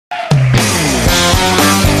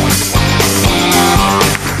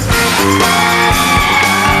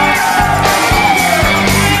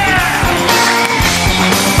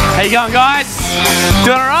you going, guys?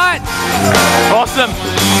 Doing all right? Awesome.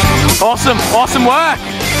 Awesome. Awesome work.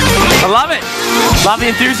 I love it. Love the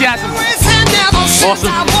enthusiasm.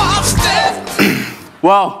 Awesome.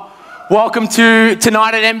 Well, welcome to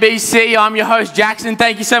Tonight at NBC. I'm your host, Jackson.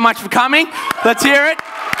 Thank you so much for coming. Let's hear it.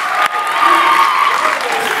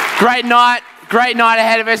 Great night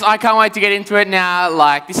ahead of us. I can't wait to get into it now.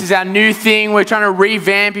 Like, this is our new thing. We're trying to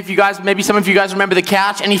revamp. If you guys, maybe some of you guys remember The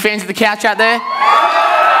Couch. Any fans of The Couch out there?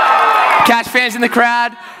 Couch fans in the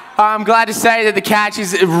crowd. I'm glad to say that The Couch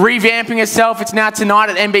is revamping itself. It's now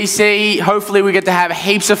Tonight at NBC. Hopefully we get to have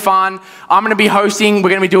heaps of fun. I'm going to be hosting. We're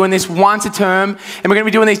going to be doing this once a term. And we're going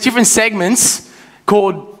to be doing these different segments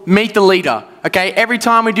called Meet the Leader. Okay, every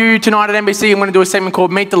time we do Tonight at NBC, I'm going to do a segment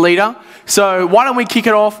called Meet the Leader. So why don't we kick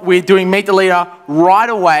it off with doing Meet the Leader right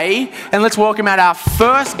away. And let's welcome out our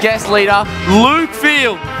first guest leader, Luke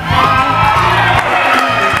Field.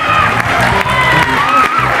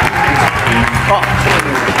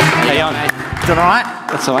 How you going? Doing all right?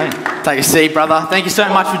 That's all right. Take a seat, brother. Thank you so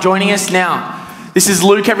much for joining us. Now, this is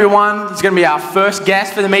Luke, everyone. He's going to be our first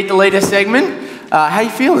guest for the Meet the Leader segment. How you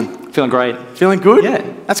feeling? Feeling great. Feeling good? Yeah.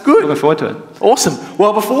 That's good. Looking forward to it. Awesome.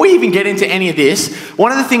 Well, before we even get into any of this,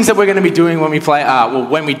 one of the things that we're going to be doing when we play,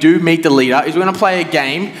 when we do Meet the Leader, is we're going to play a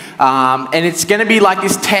game, and it's going to be like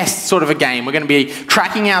this test sort of a game. We're going to be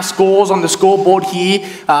tracking our scores on the scoreboard here.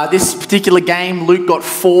 This particular game, Luke got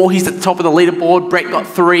 4. He's at the top of the leaderboard. Brett got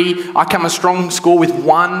 3. I come a strong score with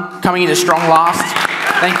 1, coming in a strong last.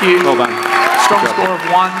 Thank you. Well done. Strong score of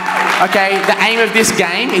 1. Okay, the aim of this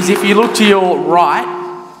game is if you look to your right,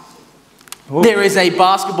 there is a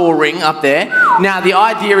basketball ring up there. Now, the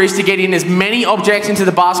idea is to get in as many objects into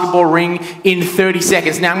the basketball ring in 30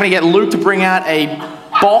 seconds. Now, I'm going to get Luke to bring out a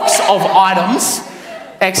box of items.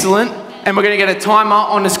 Excellent. And we're going to get a timer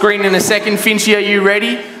on the screen in a second. Finchy, are you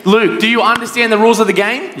ready? Luke, do you understand the rules of the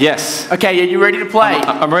game? Yes. Okay, are you ready to play?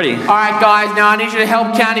 I'm ready. All right, guys. Now, I need you to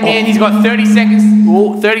help count him in. He's got 30 seconds.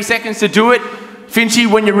 30 seconds to do it.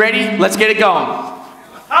 Finchy, when you're ready, let's get it going.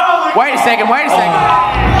 Wait a second. Wait.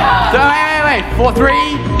 4, 3,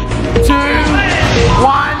 2, 1.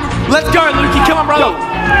 Let's go, Lukey. Come on, brother.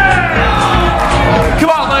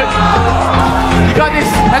 Come on, Luke. You got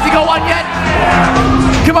this. Has he got one yet?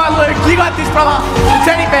 Come on, Luke. You got this, brother. The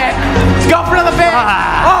teddy bear. He's gone for another bear.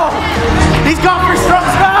 Oh, he's gone for a strong.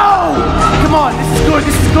 Oh, come on. This is good.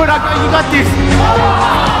 This is good. You got this.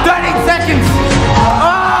 13 seconds.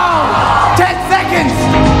 Oh, 10 seconds.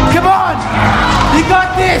 Come on. You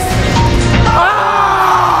got this. Oh.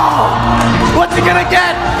 What's he gonna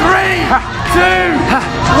get? 3, 2,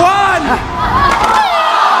 1.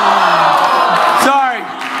 Sorry,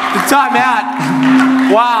 the timeout.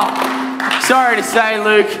 Wow. Sorry to say,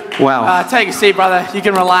 Luke. Wow. Take a seat, brother. You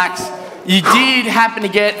can relax. You did happen to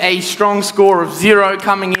get a strong score of 0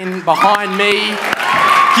 coming in behind me.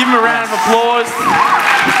 Give him a round of applause.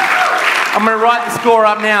 I'm gonna write the score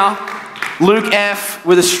up now. Luke F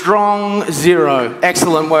with a strong 0.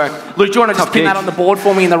 Excellent work. Luke, do you want to just pin that on the board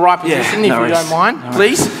for me in the right position, if you don't mind,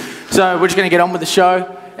 please? So we're just going to get on with the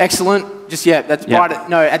show. Excellent. Just, that's right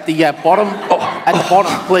at, at the bottom. Oh, at the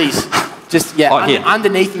bottom, please. Just,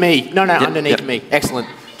 underneath me. No, underneath me. Excellent.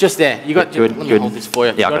 Just there. You got, let me hold this for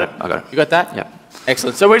you. Yeah, I got it. You got that? Yeah.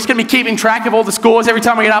 Excellent. So we're just going to be keeping track of all the scores every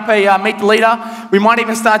time we get up a Meet the Leader. We might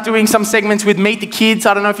even start doing some segments with Meet the Kids.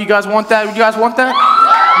 I don't know if you guys want that. Would you guys want that?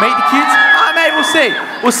 Meet the Kids? Maybe we'll see.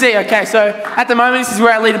 We'll see. Okay, so at the moment, this is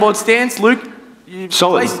where our leaderboard stands. Luke, you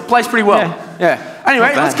plays pretty well. Yeah.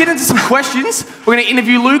 Anyway, let's get into some questions. We're going to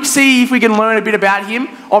interview Luke, see if we can learn a bit about him.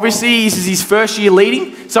 Obviously, this is his first year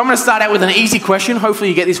leading. So I'm going to start out with an easy question. Hopefully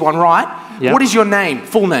you get this one right. Yep. What is your name?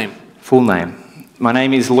 Full name? Full name. My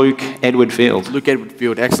name is Luke Edward Field. Luke Edward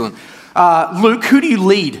Field, excellent. Luke, who do you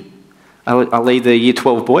lead? I lead the Year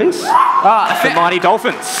 12 boys. The Mighty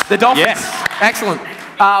Dolphins. The Dolphins. Yes. Excellent.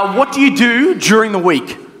 What do you do during the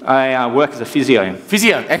week? I work as a physio.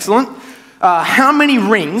 Physio, excellent. How many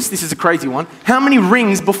rings, this is a crazy one, how many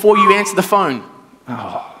rings before you answer the phone?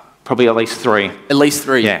 Oh, probably at least 3. At least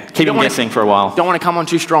 3. Yeah, keep them guessing for a while. Don't want to come on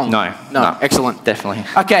too strong? No. Excellent. Definitely.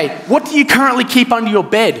 Okay, what do you currently keep under your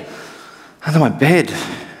bed? Under my bed?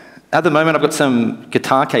 At the moment, I've got some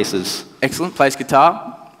guitar cases. Excellent, plays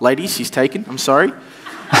guitar. Ladies, she's taken, I'm sorry.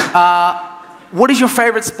 What is your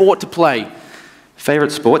favourite sport to play?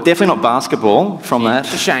 Favourite sport? Definitely not basketball from that.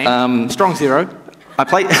 It's a shame. Strong 0. I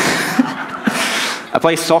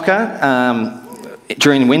play soccer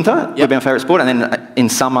during winter. Would be my favourite sport. And then in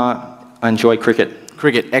summer, I enjoy cricket.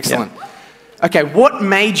 Cricket, excellent. Yep. Okay, what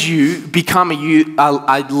made you become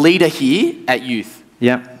a leader here at youth?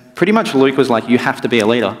 Yeah, pretty much Luke was like, you have to be a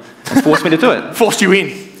leader. And forced me to do it. Forced you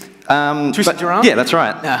in? Twist your arm? Yeah, that's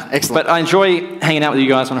right. Yeah, excellent. But I enjoy hanging out with you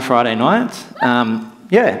guys on a Friday night.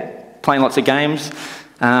 Playing lots of games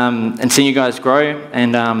and seeing you guys grow.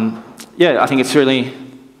 And I think it's really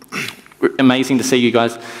amazing to see you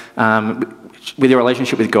guys with your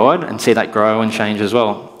relationship with God and see that grow and change as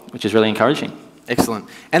well, which is really encouraging. Excellent.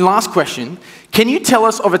 And last question, can you tell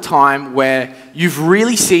us of a time where you've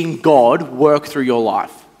really seen God work through your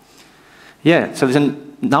life? Yeah, so there's a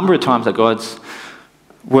number of times that God's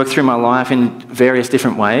worked through my life in various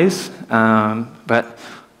different ways. But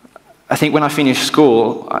I think when I finished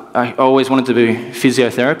school, I always wanted to do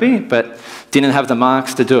physiotherapy, but didn't have the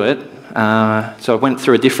marks to do it. So I went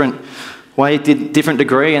through a different way, did different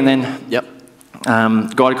degree, and then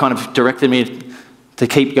God kind of directed me to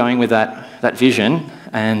keep going with that vision,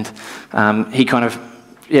 and he kind of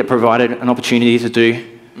provided an opportunity to do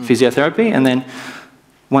physiotherapy. And then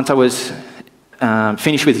once I was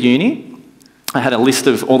finished with uni, I had a list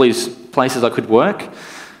of all these places I could work,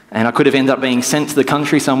 and I could have ended up being sent to the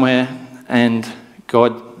country somewhere, and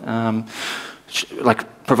God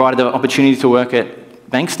provided the opportunity to work at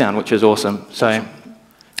Bankstown, which is awesome. So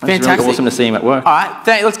it's really awesome to see him at work. All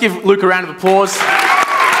right, let's give Luke a round of applause.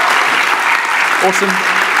 Awesome.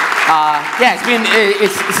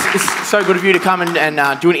 It's so good of you to come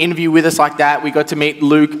and do an interview with us like that. We got to meet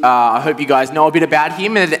Luke. I hope you guys know a bit about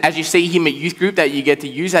him, and as you see him at youth group, that you get to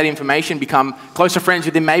use that information, become closer friends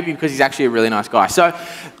with him maybe, because he's actually a really nice guy. So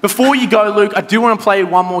before you go, Luke, I do want to play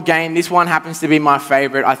one more game. This one happens to be my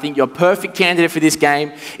favorite. I think you're a perfect candidate for this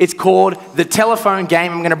game. It's called the telephone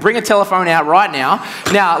game. I'm going to bring a telephone out right now.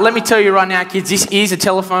 Now, let me tell you right now, kids, this is a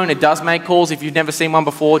telephone. It does make calls. If you've never seen one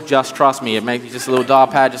before, just trust me. It makes just a little dial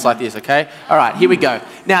pad just like this, okay? All right, here we go.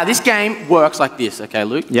 Now, this game works like this, okay,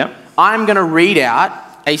 Luke? Yep. I'm going to read out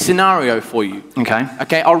a scenario for you. Okay.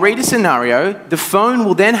 Okay, I'll read a scenario. The phone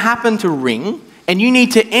will then happen to ring, and you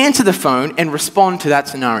need to answer the phone and respond to that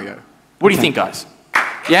scenario. What do you think, guys?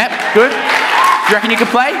 Yeah, good? Do you reckon you can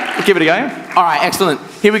play? We'll give it a go. All right, excellent.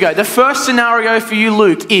 Here we go. The first scenario for you,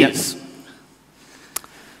 Luke, is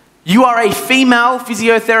you are a female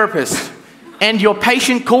physiotherapist, and your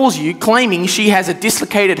patient calls you claiming she has a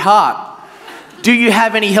dislocated heart. Do you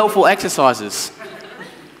have any helpful exercises?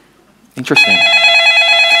 Interesting.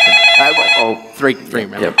 Three,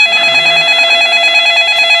 remember? Yep.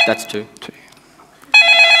 That's two.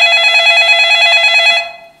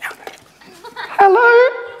 Hello?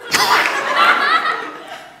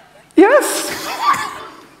 Yes?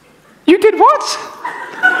 You did what?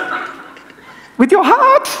 With your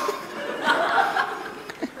heart?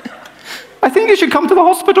 I think you should come to the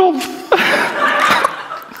hospital.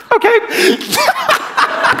 Okay.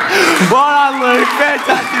 Well done, Luke.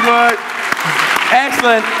 Fantastic work.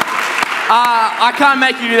 Excellent. I can't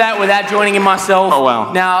make you do that without joining in myself. Oh,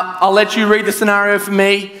 wow. Now, I'll let you read the scenario for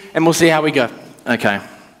me, and we'll see how we go. Okay.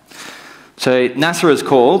 So NASA has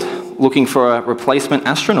called looking for a replacement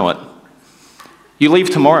astronaut. You leave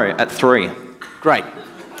tomorrow at 3. Great.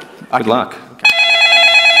 Good luck. Okay.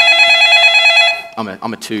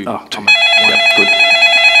 I'm a 2. Oh, 2. I'm a 1. Yep, good.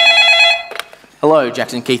 Hello,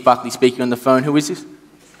 Jackson Keith Buckley speaking on the phone. Who is this?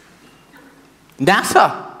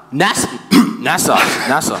 NASA. NASA.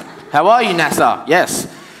 How are you, NASA? Yes.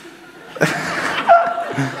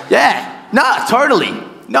 Yeah. No, totally.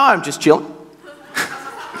 No, I'm just chilling.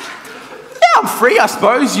 Yeah, I'm free, I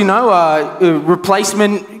suppose. You know,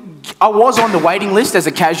 replacement. I was on the waiting list as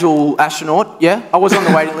a casual astronaut. Yeah, I was on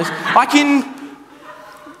the waiting list. I can.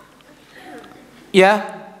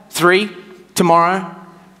 Yeah, 3 tomorrow.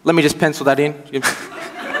 Let me just pencil that in.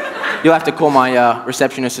 You'll have to call my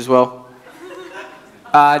receptionist as well.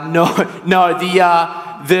 No,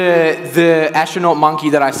 the astronaut monkey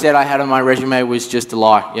that I said I had on my resume was just a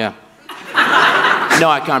lie, yeah. No,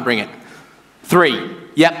 I can't bring it. 3,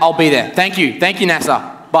 yep, I'll be there. Thank you,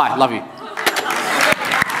 NASA. Bye, love you.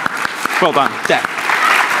 Well done. Yeah.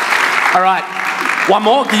 All right, one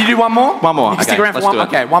more, can you do one more? One more, you can stick around for one?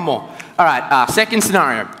 Okay, one more. All right, second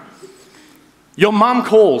scenario. Your mum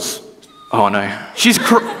calls. Oh, no. She's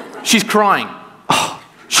crying. Oh,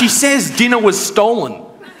 she says dinner was stolen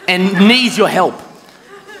and needs your help.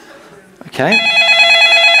 Okay.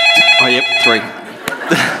 Oh, yep, 3.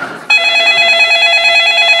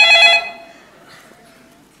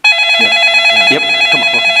 Yep, come on,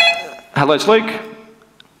 look. Hello, it's Luke.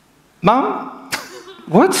 Mum?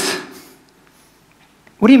 What?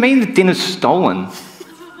 What do you mean the dinner's stolen?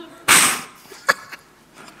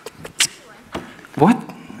 What?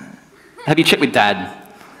 Have you checked with Dad?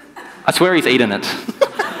 I swear he's eaten it.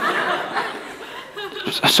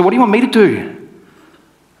 So what do you want me to do?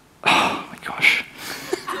 Oh my gosh.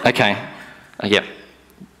 Okay. Yep.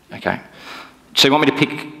 Okay. So you want me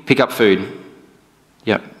to Pick up food.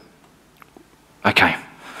 Yep. Okay.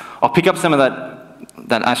 I'll pick up some of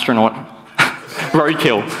that astronaut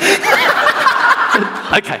roadkill.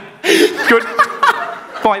 Okay. Good.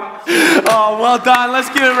 Bye. Oh, well done. Let's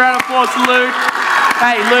give a round of applause to Luke.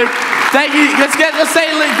 Hey, Luke. Thank you. Let's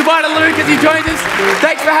say goodbye to Luke as he joins us.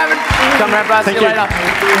 Thanks for having. Come around, brother. See you later.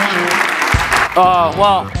 Oh,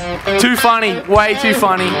 well, too funny. Way too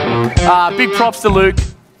funny. Big props to Luke.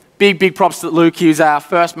 Big props to Luke. He was our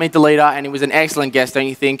first Meet the Leader, and he was an excellent guest, don't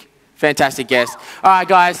you think? Fantastic guest. All right,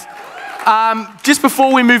 guys. Just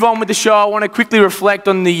before we move on with the show, I want to quickly reflect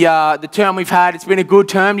on the term we've had. It's been a good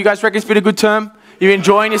term. You guys reckon it's been a good term? You're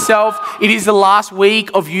enjoying yourself? It is the last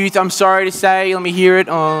week of youth, I'm sorry to say. Let me hear it.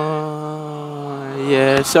 Oh,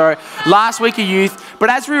 yeah, sorry. Last week of youth.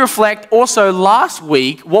 But as we reflect, also last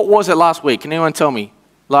week, what was it last week? Can anyone tell me?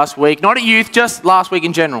 Last week? Not at youth, just last week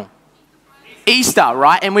in general. Easter,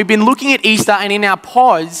 right? And we've been looking at Easter, and in our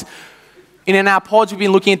pods, we've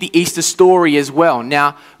been looking at the Easter story as well.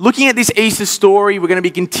 Now, looking at this Easter story, we're going to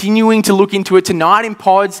be continuing to look into it tonight in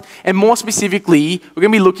pods, and more specifically, we're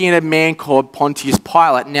going to be looking at a man called Pontius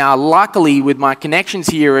Pilate. Now, luckily, with my connections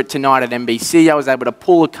here tonight at NBC, I was able to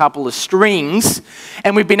pull a couple of strings,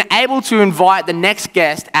 and we've been able to invite the next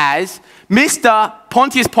guest as Mr.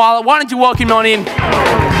 Pontius Pilate. Why don't you welcome him on in?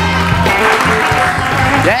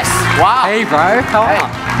 Yes. Wow. Hey, bro. How are you?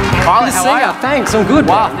 Pilate, Good to see you. Thanks. I'm good.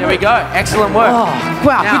 Wow. Man. There we go. Excellent work. Oh,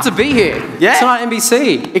 wow. Now, good to be here. Yeah. Tonight,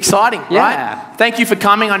 NBC. Exciting, Yeah. right? Thank you for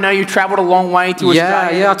coming. I know you travelled a long way to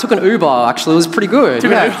Australia. Yeah. I took an Uber. Actually, it was pretty good.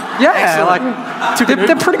 Took an Uber? Yeah. Excellent.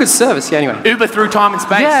 They're pretty good service. Yeah. Anyway. Uber through time and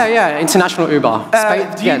space. Yeah. International Uber.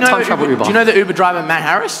 Time travel Uber. Do you know the Uber driver Matt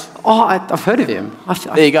Harris? Oh, I've heard of him.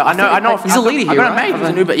 There you go. I know. He's a leader here. I've got a mate who's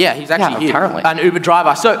an Uber. Yeah, he's actually here. Apparently. An Uber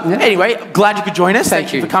driver. So anyway, glad you could join us.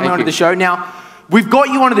 Thank you for coming onto the show. Now, we've got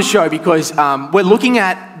you onto the show because we're looking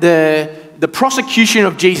at the prosecution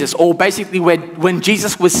of Jesus, or basically when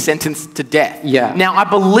Jesus was sentenced to death. Yeah. Now, I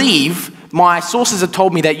believe my sources have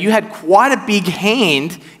told me that you had quite a big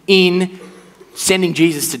hand in sending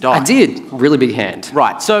Jesus to die. I did. Really big hand.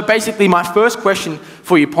 Right. So basically, my first question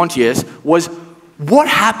for you, Pontius, was what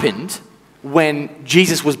happened when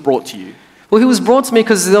Jesus was brought to you? Well, he was brought to me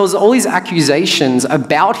because there was all these accusations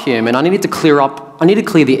about him, and I needed to clear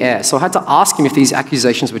the air. So I had to ask him if these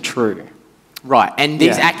accusations were true. Right. And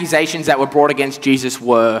these accusations that were brought against Jesus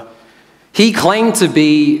were? He claimed to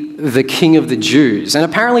be the king of the Jews. And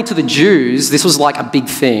apparently to the Jews, this was like a big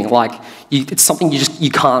thing. Like, it's something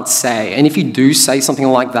you can't say. And if you do say something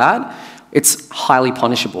like that, it's highly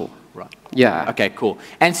punishable. Right. Yeah. Okay, cool.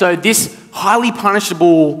 And so this highly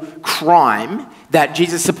punishable crime that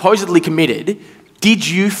Jesus supposedly committed, did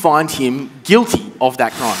you find him guilty of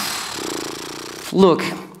that crime? Look,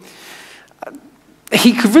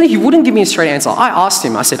 he wouldn't give me a straight answer. I asked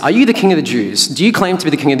him, I said, are you the king of the Jews? Do you claim to be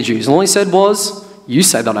the king of the Jews? And all he said was, you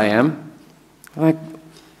say that I am. Like,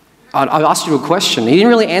 I asked you a question. He didn't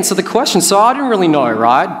really answer the question, so I didn't really know,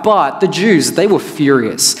 right? But the Jews, they were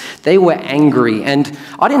furious. They were angry, and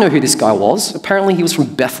I didn't know who this guy was. Apparently he was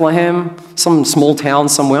from Bethlehem, some small town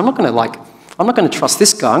somewhere. I'm not going to trust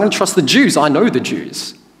this guy. I'm going to trust the Jews. I know the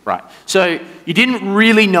Jews. Right. So you didn't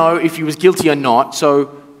really know if he was guilty or not, so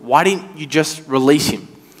why didn't you just release him?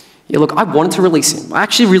 Yeah, look, I wanted to release him. I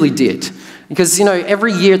actually really did. Because,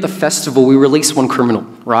 every year at the festival, we release one criminal,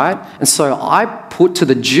 right? And so I put to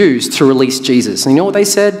the Jews to release Jesus. And you know what they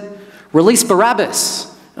said? Release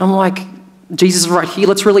Barabbas. I'm like, Jesus is right here,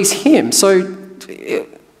 let's release him. So,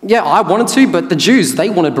 yeah, I wanted to, but the Jews, they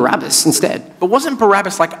wanted Barabbas instead. But wasn't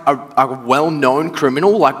Barabbas like a well-known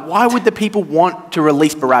criminal? Like, why would the people want to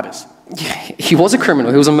release Barabbas? Yeah, he was a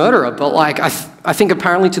criminal, he was a murderer, but like, I think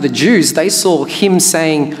apparently to the Jews, they saw him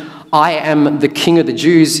saying, I am the king of the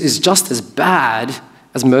Jews is just as bad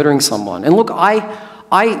as murdering someone. And look, I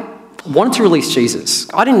wanted to release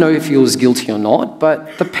Jesus. I didn't know if he was guilty or not,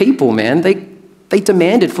 but the people, man, they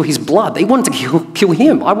demanded for his blood. They wanted to kill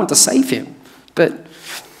him. I wanted to save him. But,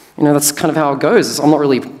 that's kind of how it goes. I'm not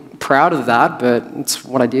really proud of that, but it's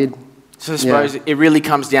what I did. So I suppose it really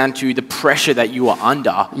comes down to the pressure that you were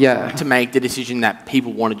under to make the decision that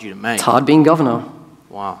people wanted you to make. It's hard being governor.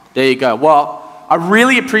 Wow. There you go. Well, I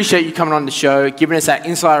really appreciate you coming on the show, giving us that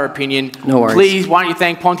insider opinion. No worries. Please, why don't you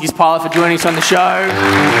thank Pontius Pilate for joining us on the show.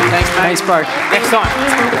 Thanks, mate. Thanks, bro. Next time.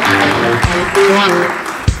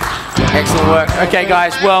 Excellent work. Okay,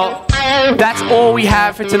 guys. Well, that's all we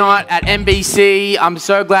have for tonight at NBC. I'm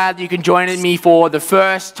so glad that you can join me for the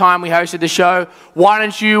first time we hosted the show. Why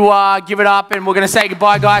don't you give it up, and we're going to say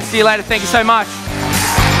goodbye, guys. See you later. Thank you so much.